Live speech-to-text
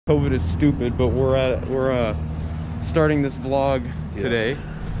COVID is stupid, but we're starting this vlog today.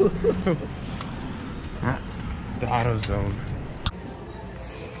 The AutoZone.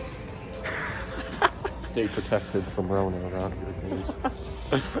 Stay protected from Rona around here, please.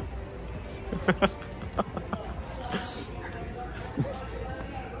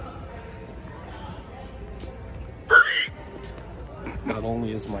 Not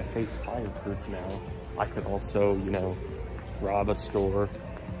only is my face fireproof now, I could also, you know, rob a store.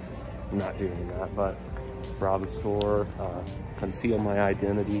 I'm not doing that, but rob a store, conceal my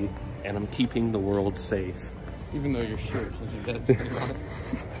identity, and I'm keeping the world safe. Even though your shirt has a dead skin on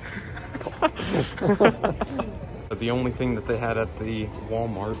it. But the only thing that they had at the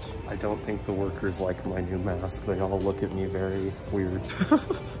Walmart. I don't think the workers like my new mask. They all look at me very weird.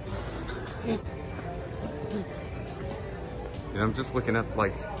 And I'm just looking at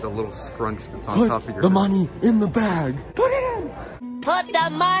like the little scrunch that's on top of your the head. money in the bag. Put it in. Put the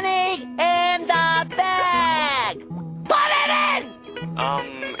money in the bag! Put it in!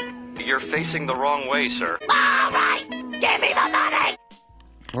 You're facing the wrong way, sir. All right, give me the money!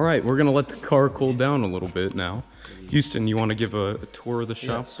 All right, we're gonna let the car cool down a little bit now. Houston, you want to give a tour of the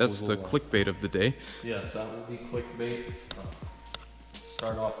shop? Yes, That's the clickbait of the day. Yes, that will be clickbait.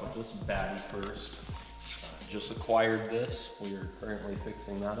 Start off with this baddie first. Just acquired this. We are currently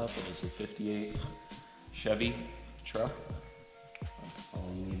fixing that up. It is a 58 Chevy truck. That's all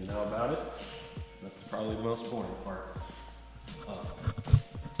you need to know about it. That's probably the most boring part. I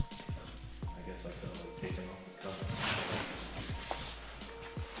guess I could have like, taken off the covers.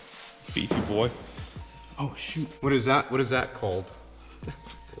 Beefy boy. Oh shoot! What is that? What is that called?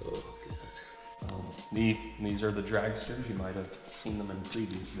 Oh, good. These are the dragsters. You might have seen them in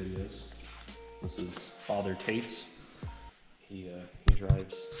previous videos. This is Father Tate's. He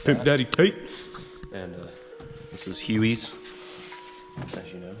drives Pimp that. Daddy Tate. And this is Huey's,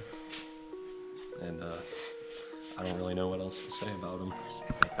 as you know. And I don't really know what else to say about them.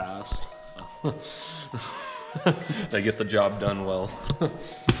 They're fast. They get the job done well.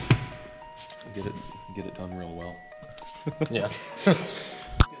 Get it done real well. Yeah. Let's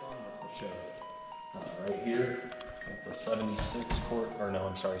get on with the show. Right here, got the 77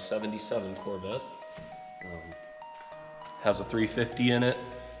 Corvette. Has a 350 in it.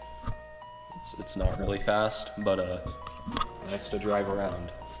 It's not really fast, but nice to drive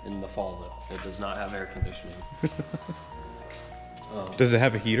around in the fall though. It does not have air conditioning. Does it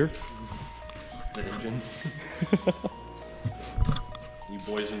have a heater? The engine. You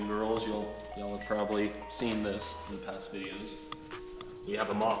boys and girls, y'all have probably seen this in past videos. We have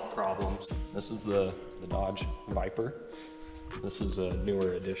a moth problem. This is the Dodge Viper. This is a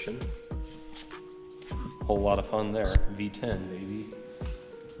newer edition. Whole lot of fun there. V10, baby.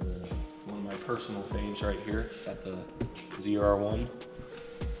 One of my personal faves right here. Got the ZR1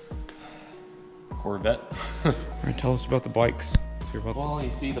 Corvette. All right, tell us about the bikes. Let's hear about Well, you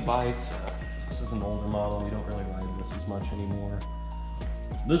see the bikes. This is an older model. We don't really ride this as much anymore.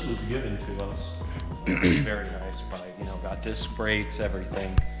 This was given to us. Very nice bike. You know, got disc brakes,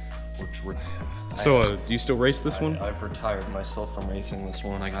 everything. So, do you still race this one? I've retired myself from racing this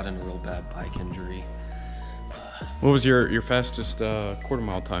one. I got in a real bad bike injury. What was your fastest quarter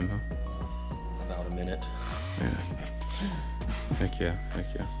mile time, huh? About a minute. Yeah. Heck yeah,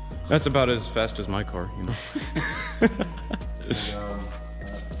 heck yeah. That's about as fast as my car, you know. And,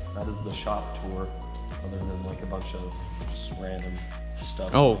 that is the shop tour, other than like a bunch of just random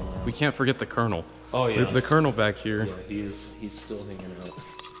stuff. Oh, we can't forget the Colonel. Oh yeah. The Colonel back here. Yeah, he's still hanging out.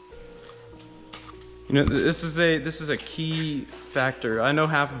 You know, this is a key factor. I know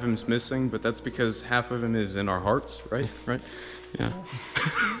half of him's missing, but that's because half of him is in our hearts, right? Right? Yeah.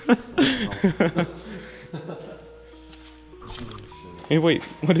 Hey, wait,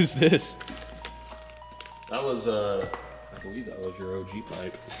 what is this? That was I believe that was your OG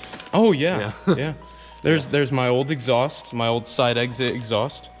bike. Oh yeah, yeah. There's my old exhaust, my old side exit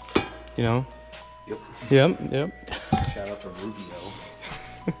exhaust. You know. Yep. Yep. Shout out to Rubio.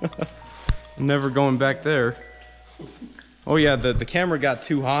 I'm never going back there. Oh yeah, the camera got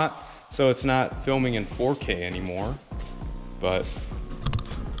too hot, so it's not filming in 4K anymore. But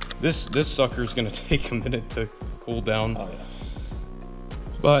this sucker's gonna take a minute to cool down. Oh yeah.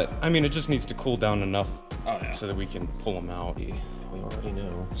 But I mean, it just needs to cool down enough so that we can pull them out. We already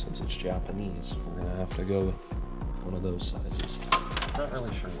know, since it's Japanese, we're gonna have to go with one of those sizes. Not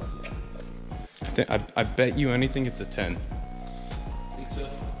really sure what yet. But I bet you anything it's a 10. think so.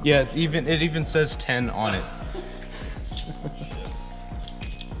 Yeah, it even says 10 on it.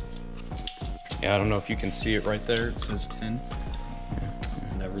 Yeah, I don't know if you can see it right there. It says 10.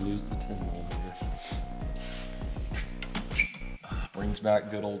 Never lose the 10 over here. Brings back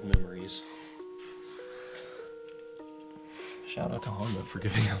good old memories. Shout out to Honda for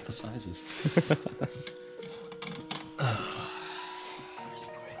giving out the sizes.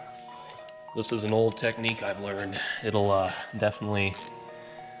 This is an old technique I've learned. It'll definitely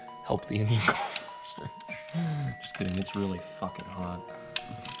help the engine go faster. Just kidding, it's really fucking hot.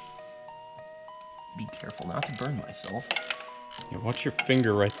 Be careful not to burn myself. Yeah, watch your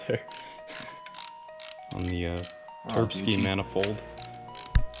finger right there. On the Terpsky manifold.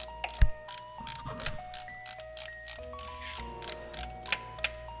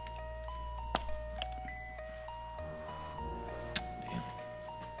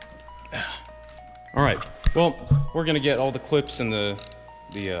 All right, well, we're gonna get all the clips and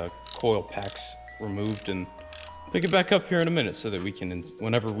the coil packs removed and pick it back up here in a minute so that we can,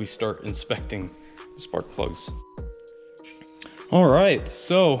 whenever we start inspecting the spark plugs. All right,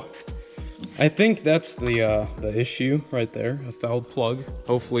 so I think that's the issue right there, a fouled plug.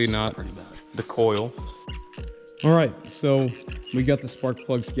 Hopefully not the coil. All right, so we got the spark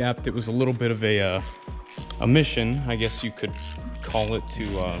plugs gapped. It was a little bit of a mission, I guess you could call it,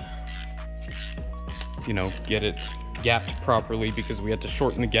 to you know, get it gapped properly because we had to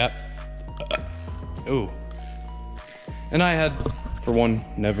shorten the gap. Ooh. And I had, for one,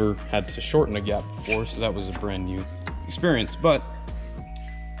 never had to shorten a gap before, so that was a brand new experience. But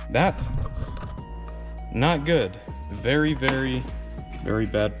that, not good. Very, very, very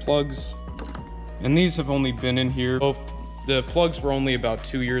bad plugs. And these have only been in here. Well, the plugs were only about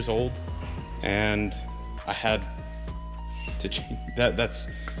 2 years old, and I had to change.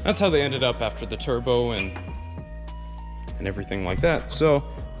 That's how they ended up after the turbo and everything like that. So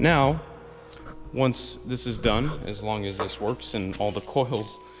now, once this is done, as long as this works and all the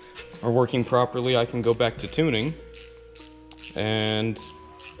coils are working properly, I can go back to tuning, and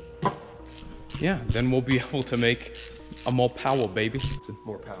yeah, then we'll be able to make a more power, baby.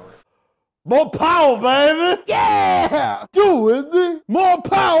 More power. More power, baby! Yeah! Do it, me! More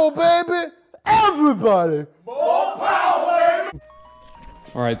power, baby! Everybody! More power, baby!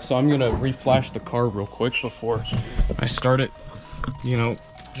 All right, so I'm gonna reflash the car real quick before I start it, you know,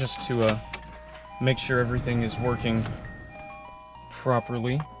 just to make sure everything is working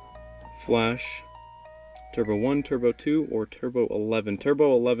properly. Flash Turbo 1, Turbo 2, or Turbo 11.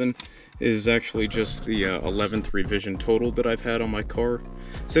 Turbo 11 is actually just the 11th revision total that I've had on my car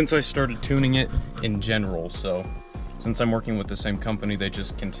since I started tuning it in general. So since I'm working with the same company, they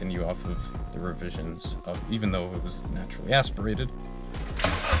just continue off of the revisions, even though it was naturally aspirated.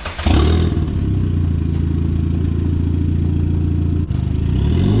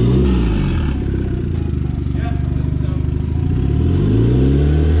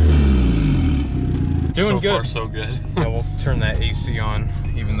 Doing so good. Far, so good. Yeah, we'll turn that AC on,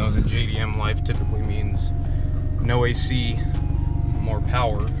 even though the JDM life typically means no AC, more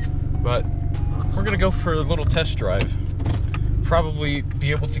power. But we're gonna go for a little test drive. Probably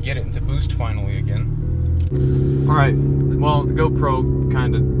be able to get it into boost finally again. All right, well, the GoPro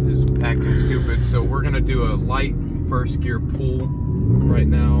kind of is acting stupid, so we're gonna do a light first gear pull right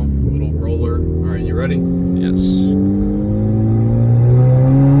now, a little roller. All right, you ready? Yes.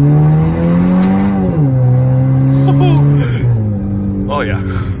 Oh yeah.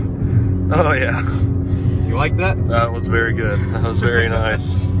 Oh yeah. You like that? That was very good. That was very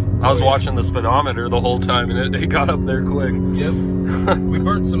nice. I was watching the speedometer the whole time and it got up there quick. Yep. We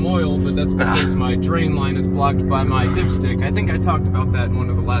burnt some oil, but that's because my drain line is blocked by my dipstick. I think I talked about that in one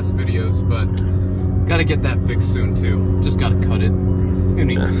of the last videos, but gotta get that fixed soon too. Just gotta cut it. Who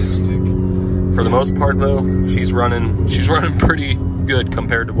needs a dipstick? For the most part though, she's running pretty good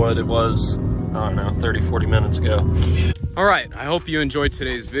compared to what it was, I don't know, 30-40 minutes ago. All right, I hope you enjoyed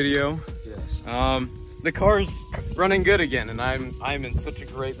today's video. Yes. The car's running good again, and I'm in such a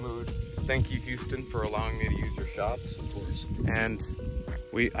great mood. Thank you, Houston, for allowing me to use your shops, of course. And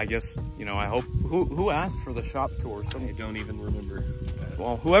I guess, you know, I hope, who asked for the shop tour? I don't even remember.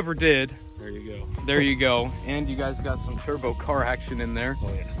 Well, whoever did. There you go. There you go. And you guys got some turbo car action in there.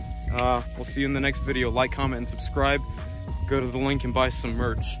 Oh yeah. We'll see you in the next video. Like, comment, and subscribe. Go to the link and buy some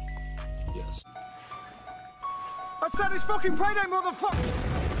merch. Yes. I said it's fucking payday, motherfucker!